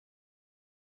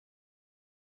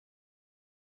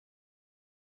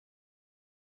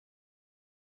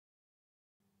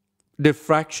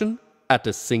Diffraction at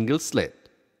a single slit.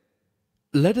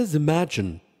 Let us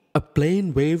imagine a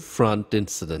plane wave front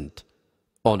incident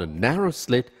on a narrow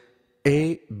slit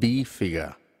AB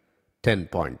figure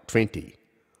 10.20.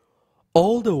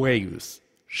 All the waves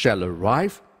shall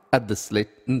arrive at the slit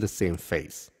in the same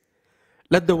phase.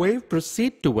 Let the wave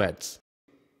proceed towards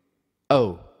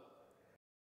O.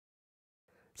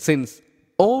 Since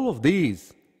all of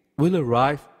these will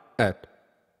arrive at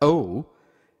O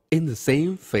in the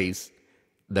same phase,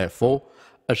 therefore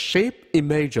a shape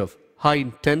image of high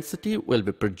intensity will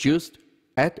be produced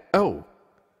at O.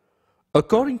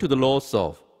 According to the laws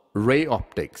of ray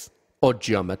optics or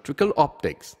geometrical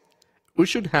optics, we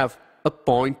should have a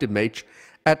point image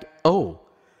at O,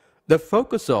 the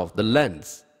focus of the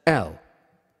lens L.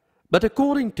 But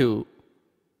according to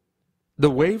the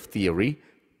wave theory,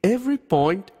 every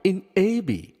point in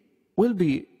AB will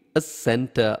be a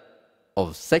center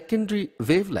of secondary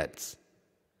wavelets.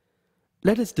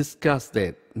 Let us discuss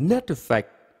their net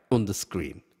effect on the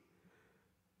screen.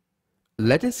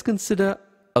 Let us consider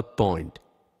a point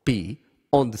P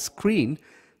on the screen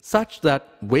such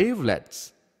that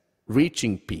wavelets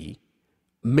reaching P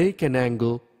make an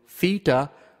angle theta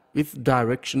with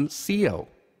direction CO.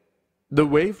 The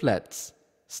wavelets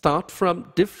start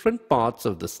from different parts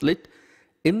of the slit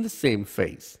in the same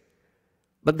phase,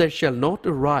 but they shall not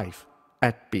arrive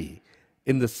at P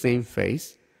in the same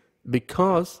phase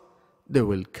because they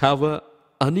will cover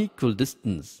unequal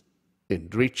distance in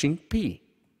reaching P.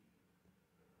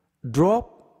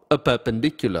 Drop a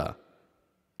perpendicular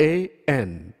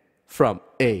AN from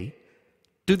A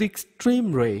to the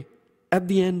extreme ray at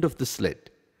the end of the slit.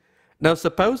 Now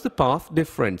suppose the path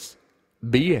difference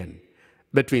BN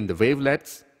between the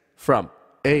wavelets from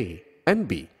A and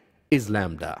B is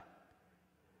lambda.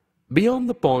 Beyond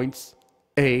the points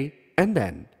A and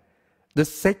N, the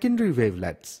secondary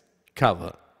wavelets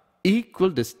cover equal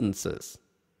distances.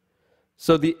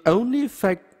 So the only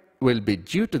effect will be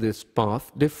due to this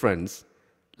path difference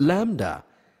lambda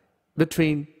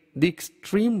between the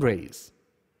extreme rays.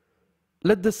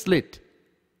 Let the slit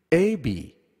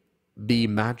AB be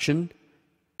imagined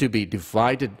to be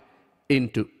divided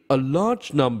into a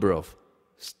large number of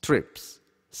strips,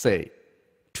 say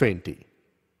 20.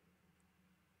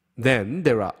 Then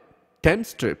there are 10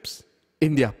 strips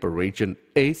in the upper region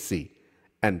AC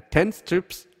and 10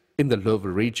 strips in the lower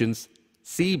regions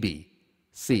CB.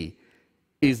 C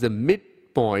is the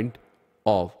midpoint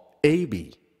of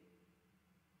AB.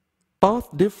 Path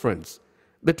difference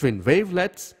between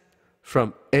wavelets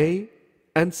from A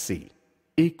and C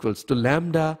equals to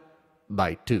lambda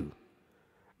by 2.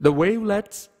 The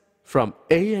wavelets from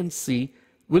A and C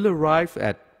will arrive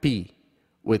at P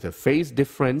with a phase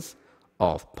difference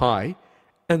of pi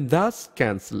and thus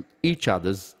cancel each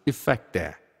other's effect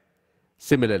there.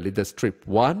 Similarly, the strip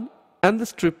 1 and the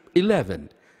strip 11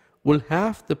 will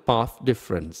have the path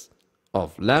difference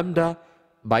of lambda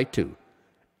by 2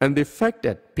 and the effect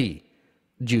at P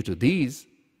due to these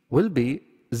will be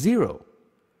 0.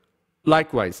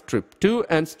 Likewise, strip 2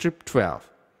 and strip 12.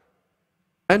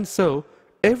 And so,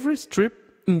 every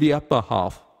strip in the upper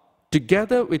half,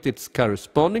 together with its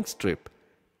corresponding strip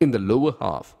in the lower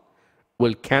half,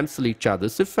 will cancel each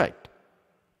other's effect.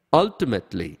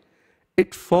 Ultimately,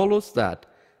 it follows that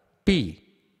P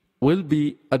will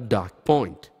be a dark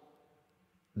point.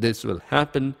 This will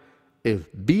happen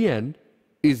if Bn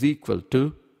is equal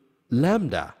to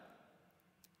lambda.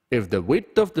 If the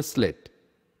width of the slit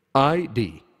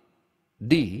ID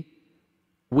D,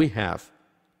 we have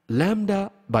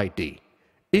lambda by D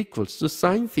equals to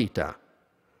sine theta.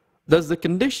 Thus the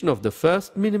condition of the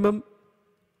first minimum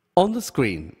on the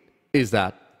screen is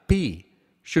that P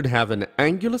should have an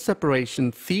angular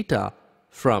separation theta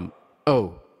from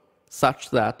O such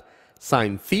that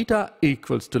sine theta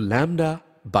equals to lambda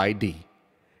by D.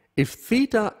 If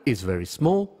theta is very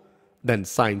small, then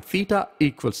sine theta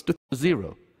equals to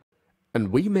 0,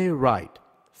 and we may write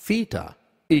theta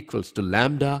equals to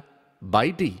lambda by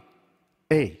D,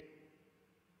 A.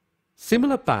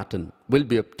 Similar pattern will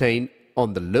be obtained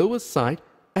on the lower side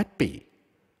at P.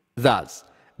 Thus,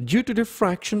 due to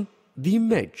diffraction, the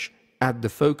image at the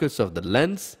focus of the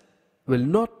lens will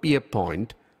not be a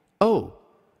point O,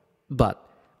 but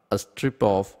a strip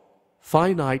of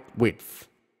finite width.